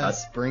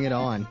 Yes, bring it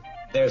on.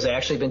 There's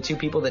actually been 2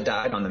 people that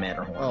died on the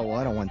Matterhorn. Oh, well,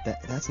 I don't want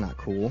that. That's not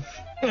cool.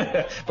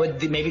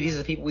 But maybe these are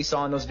the people we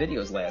saw in those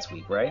videos last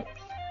week, right?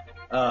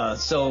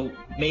 So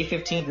May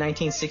 15th,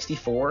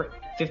 1964,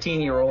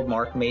 15-year-old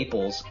Mark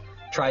Maples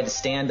tried to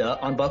stand up,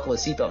 unbuckle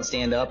his seatbelt and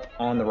stand up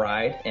on the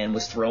ride, and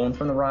was thrown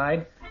from the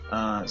ride.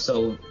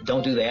 So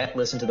don't do that.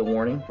 Listen to the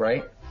warning,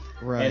 right?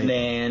 Right. And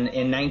then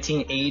in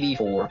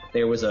 1984,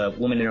 there was a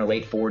woman in her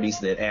late 40s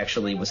that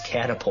actually was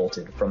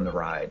catapulted from the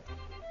ride.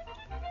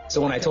 So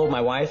when I told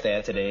my wife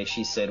that today,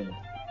 she said,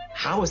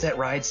 "How is that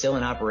ride still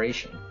in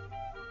operation?"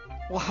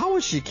 Well, how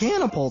was she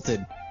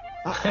catapulted?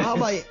 How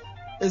about?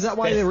 Is that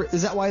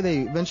why they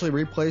eventually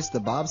replaced the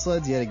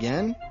bobsleds yet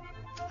again?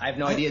 I have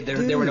no idea.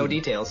 There were no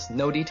details.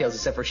 No details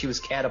except for she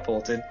was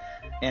catapulted.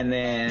 And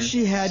then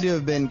She had to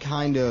have been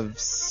kind of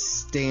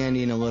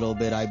standing a little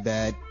bit, I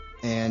bet,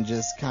 and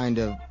just kind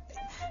of.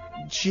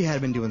 She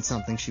had been doing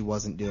something she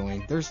wasn't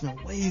doing. There's no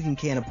way you can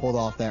catapult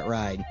off that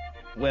ride.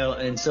 well,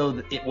 and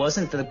so it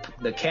wasn't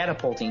the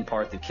catapulting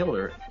part that killed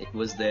her. It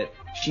was that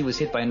she was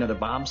hit by another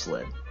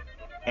bobsled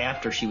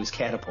after she was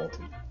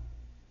catapulted.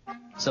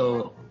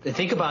 So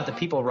think about the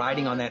people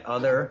riding on that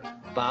other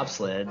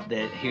bobsled,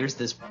 that here's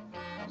this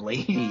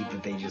lady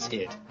that they just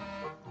hit.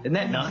 Isn't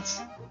that nuts?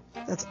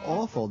 That's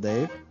awful,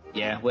 Dave.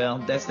 Yeah, well,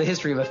 that's the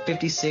history of a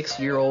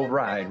 56-year-old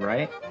ride,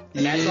 right?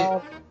 And that's Yeah.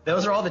 all.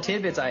 Those are all the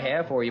tidbits I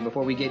have for you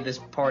before we get this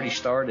party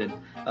started.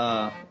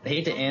 I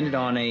hate to end it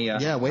on a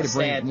Yeah, way a to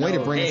sad bring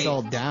note. us Hey,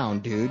 all down,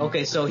 dude.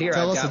 Okay, so here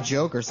Tell I've us got a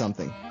joke or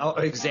something.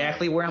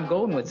 exactly where I'm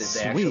going with this.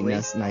 Sweet, Actually,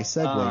 nice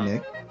segue,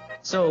 Nick.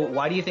 So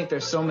why do you think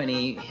there's so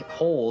many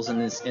holes in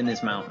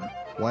this mountain?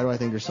 Why do I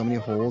think there's so many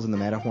holes in the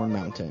Matterhorn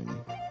Mountain?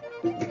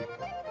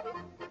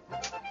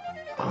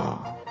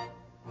 Oh.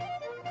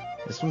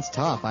 This one's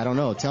tough. I don't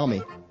know. Tell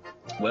me.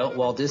 Well,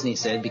 Walt Disney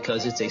said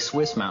because it's a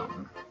Swiss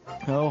mountain.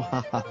 Oh,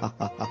 ha ha ha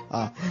ha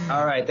ha.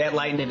 All right, that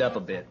lightened it up a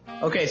bit.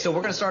 Okay, so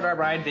we're going to start our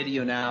ride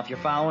video now. If you're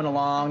following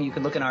along, you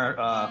can look in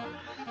our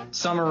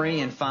summary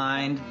and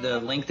find the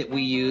link that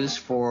we use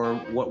for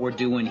what we're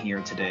doing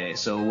here today.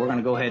 So we're going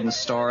to go ahead and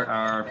start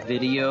our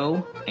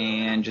video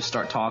and just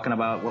start talking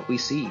about what we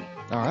see.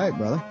 All right,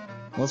 brother.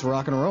 Let's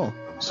rock and roll.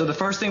 So the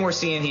first thing we're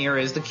seeing here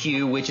is the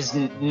queue, which is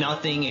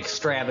nothing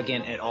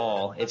extravagant at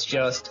all. It's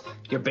just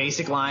your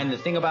basic line. The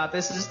thing about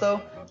this is,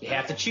 though, you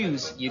have to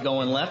choose. You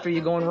going left or you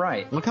going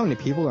right. Look how many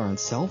people are on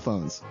cell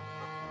phones.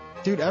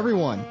 Dude,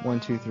 everyone. 1,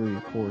 2, 3,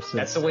 4, 6.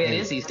 That's the way it 8,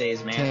 is these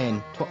days, man.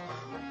 10, 12.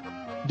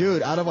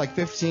 Dude, out of like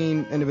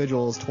 15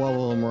 individuals, 12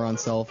 of them were on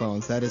cell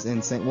phones. That is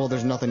insane. Well,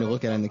 there's nothing to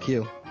look at in the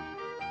queue.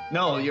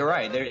 No, you're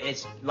right.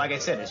 It's like I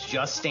said, it's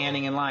just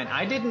standing in line.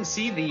 I didn't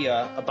see the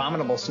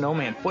Abominable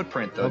Snowman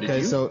footprint, though. Did Okay,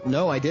 you? so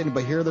no, I didn't.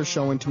 But here they're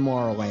showing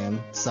Tomorrowland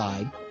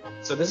side,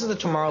 So this is the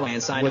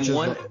Tomorrowland sign. which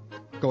And is.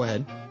 Go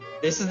ahead.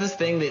 this is this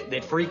thing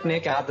that freaked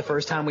Nick out the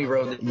first time we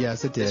rode it.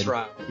 Yes, it This did.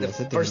 ride. Yes,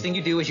 The it first did. thing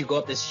you do is you go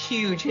up this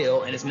huge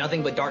hill, and it's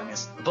nothing but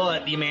darkness.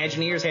 But the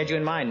Imagineers had you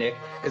in mind, Nick,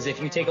 because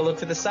if you take a look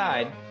to the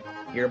side,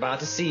 you're about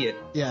to see it.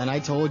 Yeah, and I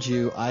told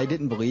you I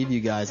didn't believe you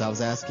guys. I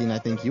was asking, I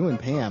think you and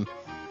Pam,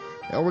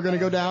 are we gonna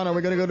go down? Are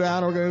we gonna go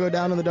down? Are we gonna go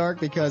down in the dark?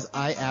 Because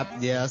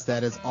yes,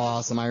 that is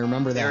awesome. I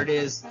remember that. There it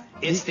is.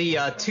 It's the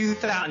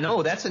 2000.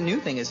 No, that's a new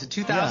thing. It's a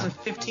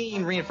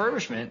 2015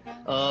 refurbishment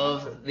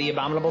of the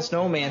Abominable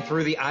Snowman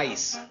through the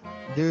ice.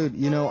 Dude,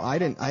 you know, I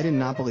did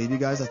not believe you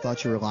guys. I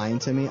thought you were lying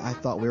to me. I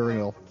thought we were gonna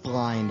go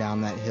flying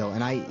down that hill.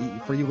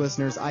 And for you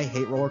listeners, I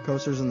hate roller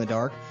coasters in the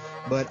dark,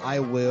 but I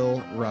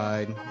will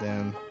ride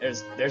them.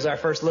 There's our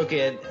first look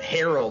at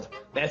Harold.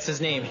 That's his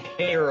name,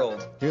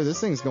 Harold. Dude, this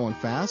thing's going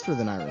faster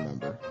than I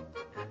remember.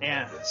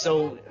 Yeah.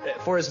 So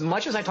for as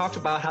much as I talked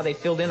about how they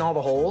filled in all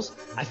the holes,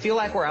 I feel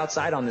like we're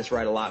outside on this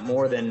ride a lot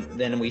more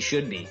than we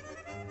should be.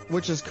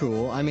 Which is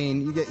cool. I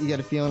mean, you get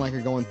a feeling like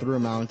you're going through a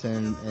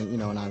mountain,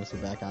 and and obviously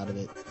back out of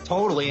it.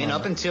 Totally, and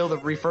up until the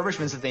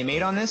refurbishments that they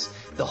made on this,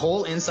 the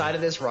whole inside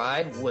of this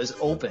ride was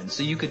open,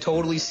 so you could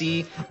totally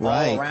see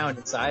Right. all around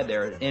inside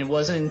there. And it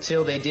wasn't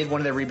until they did one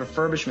of their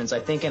refurbishments,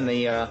 I think in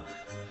the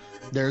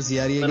There's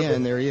Yeti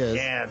again. There he is.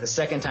 yeah, the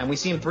second time. We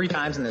see him 3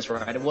 times in this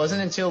ride. It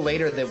wasn't until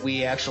later that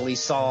we actually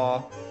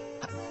saw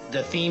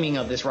the theming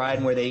of this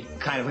ride, where they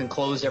kind of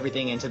enclosed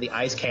everything into the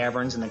ice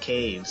caverns and the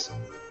caves,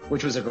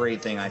 which was a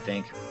great thing, I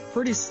think.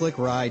 Pretty slick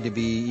ride to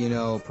be,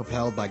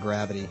 propelled by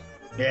gravity.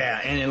 Yeah,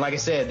 and like I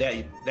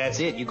said, that's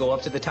it. You go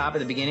up to the top at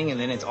the beginning, and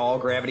then it's all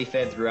gravity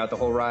fed throughout the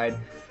whole ride.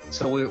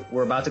 So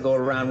we're about to go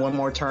around one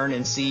more turn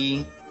and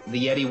see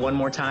the Yeti one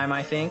more time,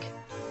 I think.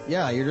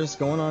 Yeah, you're just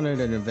going on an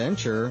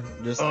adventure.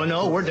 Oh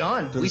no, we're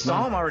done. We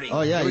saw him already.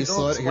 Oh yeah, here's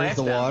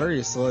the water,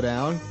 you slow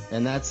down,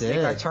 and that's it.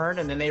 Take our turn,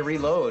 and then they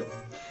reload.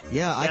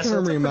 Yeah, I can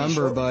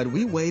remember, bud.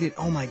 We waited,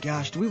 oh my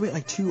gosh, did we wait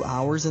like 2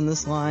 hours in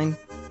this line?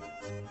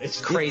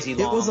 It's crazy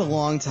long. It was a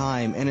long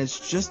time, and it's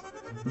just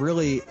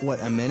really,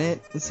 what, a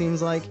minute, it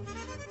seems like?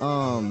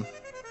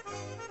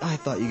 I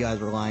thought you guys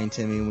were lying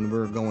to me when we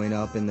were going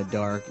up in the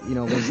dark. You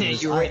know,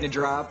 you were waiting to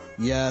drop?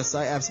 Yes,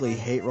 I absolutely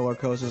hate roller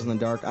coasters in the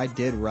dark. I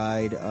did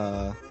ride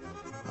the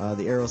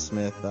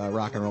Aerosmith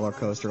Rock and Roller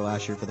Coaster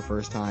last year for the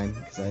first time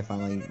because I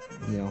finally,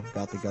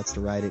 got the guts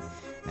to ride it.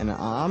 And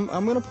I'm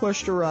gonna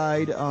push to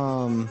ride.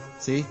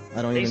 See,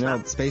 I don't even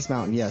know. Space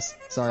Mountain. Yes.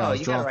 Sorry,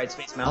 you gotta ride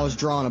Space Mountain. I was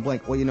drawing a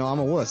blank. Well, I'm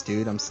a wuss,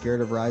 dude. I'm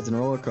scared of rides and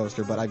roller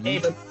coaster, but I've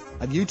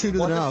YouTubed it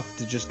enough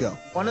to just go.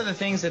 One of the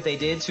things that they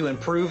did to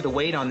improve the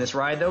weight on this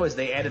ride, though, is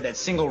they added that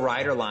single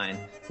rider line,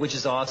 which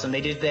is awesome. They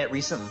did that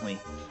recently.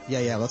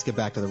 Yeah. Let's get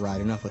back to the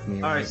ride. Enough with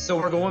me. All right, so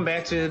we're going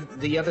back to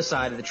the other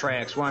side of the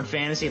tracks. We're on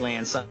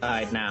Fantasyland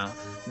side now.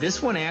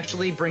 This one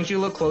actually brings you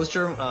a little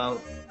closer.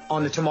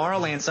 On the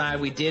Tomorrowland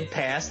side, we did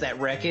pass that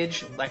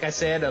wreckage, like I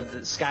said, of the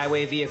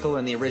Skyway vehicle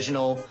and the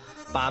original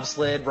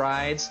bobsled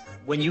rides.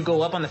 When you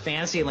go up on the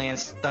Fantasyland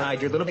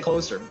side, you're a little bit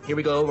closer. Here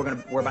we go.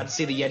 We're about to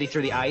see the Yeti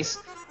through the ice,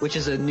 which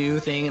is a new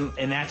thing,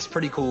 and that's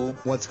pretty cool.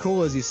 What's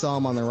cool is you saw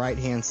him on the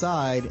right-hand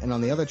side, and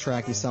on the other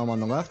track you saw him on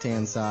the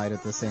left-hand side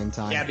at the same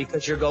time. Yeah,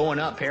 because you're going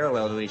up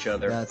parallel to each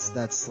other.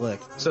 That's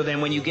slick. So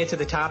then when you get to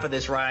the top of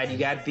this ride, you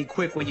got to be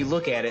quick when you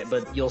look at it,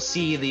 but you'll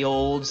see the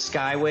old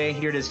Skyway.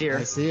 Here it is here.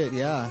 I see it,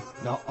 yeah.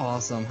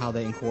 Awesome how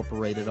they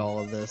incorporated all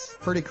of this.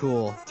 Pretty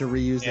cool to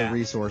reuse the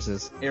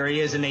resources. There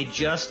he is, and they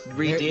just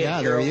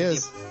redid there he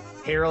is.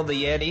 Harold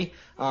the Yeti.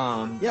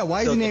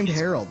 Why is he named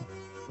Harold?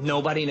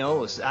 Nobody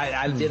knows.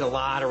 I did a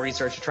lot of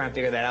research to try and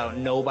figure that out.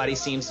 Nobody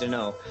seems to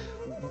know.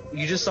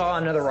 You just saw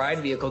another ride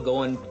vehicle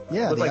going.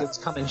 Looked like it's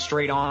coming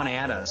straight on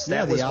at us.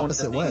 Yeah, that was the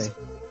opposite way.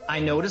 I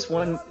noticed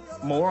one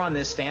more on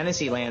this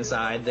Fantasyland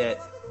side that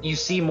you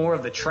see more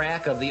of the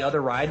track of the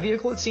other ride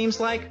vehicle, it seems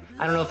like.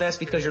 I don't know if that's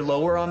because you're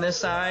lower on this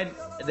side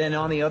than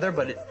on the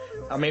other,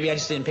 or maybe I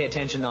just didn't pay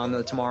attention on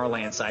the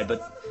Tomorrowland side,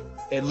 but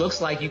it looks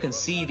like you can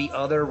see the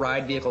other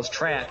ride vehicle's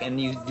track,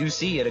 and you do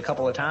see it a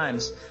couple of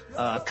times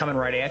coming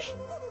right at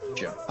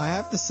you. I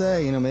have to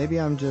say, maybe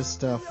I'm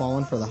just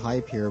falling for the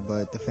hype here,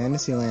 but the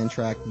Fantasyland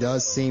track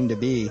does seem to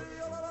be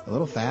a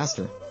little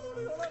faster.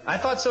 I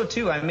thought so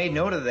too. I made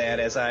note of that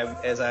as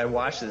I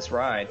watched this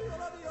ride.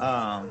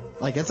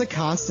 It's a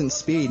constant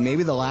speed.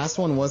 Maybe the last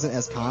one wasn't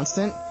as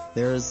constant.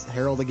 There's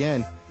Harold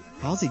again.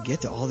 How does he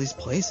get to all these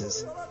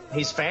places?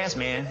 He's fast,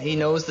 man. He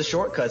knows the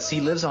shortcuts.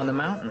 He lives on the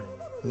mountain.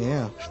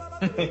 Yeah.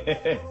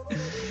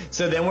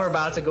 So then we're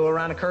about to go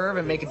around a curve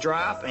and make a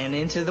drop and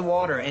into the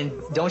water. And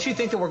don't you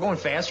think that we're going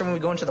faster when we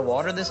go into the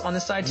water on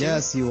this side too?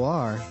 Yes, you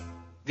are.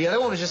 The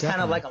other one was just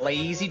kind of like a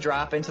lazy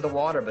drop into the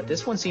water, but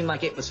this one seemed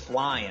like it was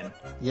flying.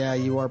 Yeah,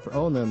 you are.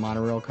 Oh, and the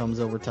monorail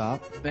comes over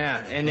top. Yeah,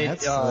 and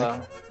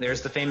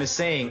there's the famous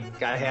saying,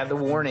 gotta have the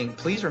warning,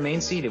 please remain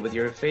seated with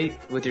your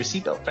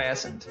seatbelt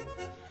fastened.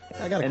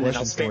 I got a and question then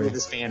I'll spare for you you.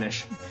 the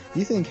Spanish. Do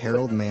you think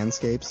Harold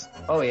manscapes?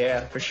 Oh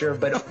yeah, for sure,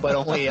 but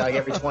only like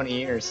every 20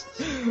 years.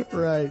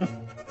 Right.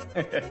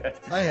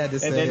 I had to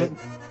say it.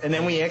 And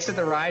then we exit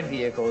the ride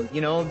vehicle.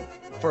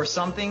 For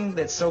something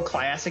that's so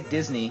classic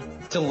Disney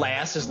to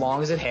last as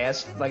long as it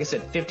has, like I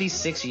said,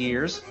 56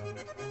 years.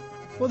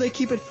 Well, they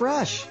keep it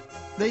fresh.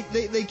 They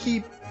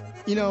keep,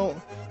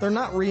 they're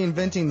not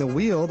reinventing the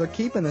wheel. They're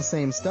keeping the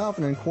same stuff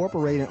and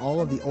incorporating all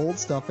of the old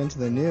stuff into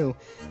the new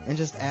and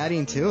just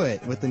adding to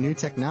it with the new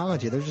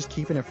technology. They're just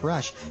keeping it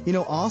fresh.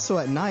 Also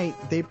at night,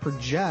 they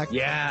project.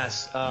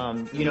 Yes.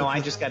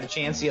 I just got a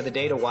chance the other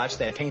day to watch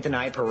that Paint the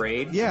Night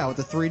parade. Yeah, with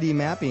the 3D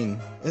mapping.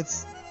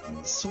 It's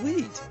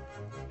sweet.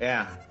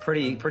 Yeah,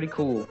 pretty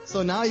cool.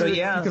 So now you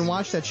can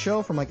watch that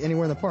show from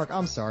anywhere in the park.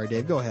 I'm sorry,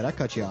 Dave. Go ahead. I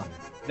cut you off.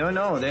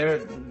 No,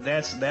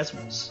 that's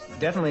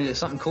definitely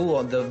something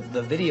cool.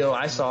 The video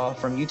I saw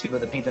from YouTube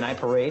of the Paint the Night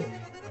parade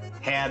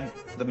had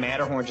the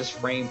Matterhorn just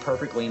framed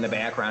perfectly in the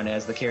background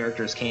as the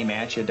characters came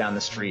at you down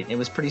the street. It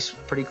was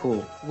pretty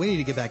cool. We need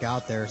to get back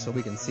out there so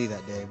we can see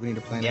that, Dave. We need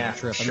to plan that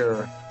trip.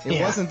 Sure.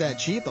 It wasn't that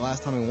cheap the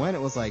last time we went.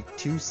 It was like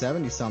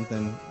 $270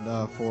 something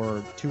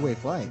for two-way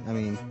flight.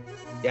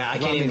 I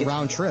can't even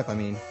round trip.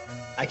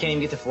 I can't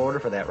even get to Florida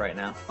for that right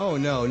now. Oh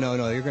no!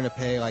 You're gonna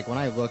pay when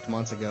I looked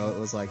months ago, it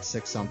was like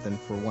 $6 something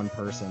for one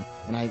person,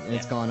 and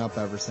it's gone up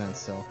ever since.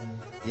 So,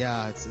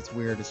 yeah, it's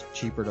weird. It's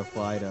cheaper to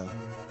fly to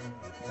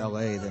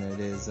L.A. than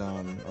it is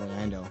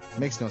Orlando. It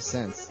makes no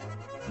sense.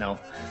 No.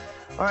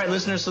 All right,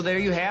 listeners, so there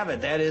you have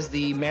it. That is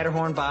the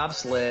Matterhorn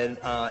bobsled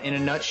in a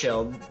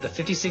nutshell. The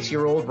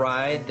 56-year-old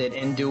ride that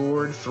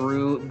endured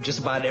through just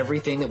about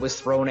everything that was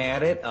thrown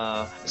at it.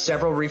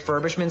 Several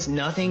refurbishments,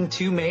 nothing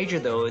too major,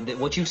 though.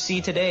 What you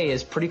see today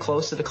is pretty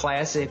close to the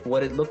classic,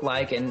 what it looked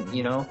like, and,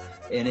 you know,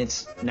 in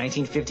its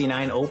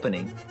 1959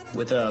 opening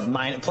with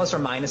a plus or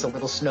minus a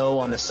little snow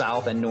on the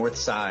south and north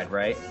side,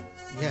 right?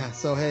 Yeah,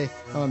 so hey,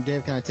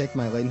 Dave, can I take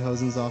my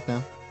Lederhosens off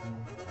now?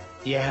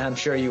 Yeah, I'm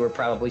sure you were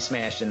probably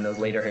smashed in those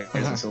later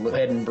hairs, so go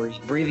ahead and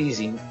breathe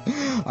easy.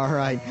 All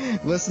right.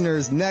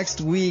 Listeners, next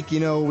week, you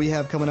know, we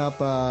have coming up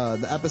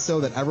the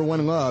episode that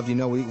everyone loved. You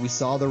know, we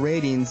saw the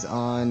ratings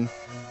on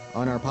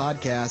our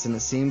podcast, and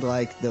it seemed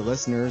like the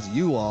listeners,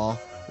 you all,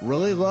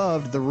 really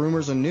loved the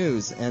rumors and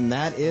news, and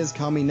that is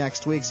coming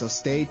next week, so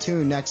stay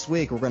tuned. Next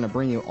week, we're going to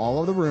bring you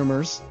all of the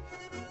rumors,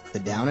 the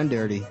down and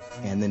dirty,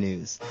 and the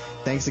news.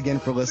 Thanks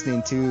again for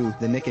listening to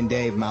the Nick and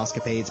Dave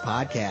Mousecapades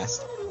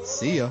podcast.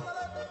 See ya.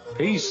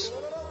 Peace.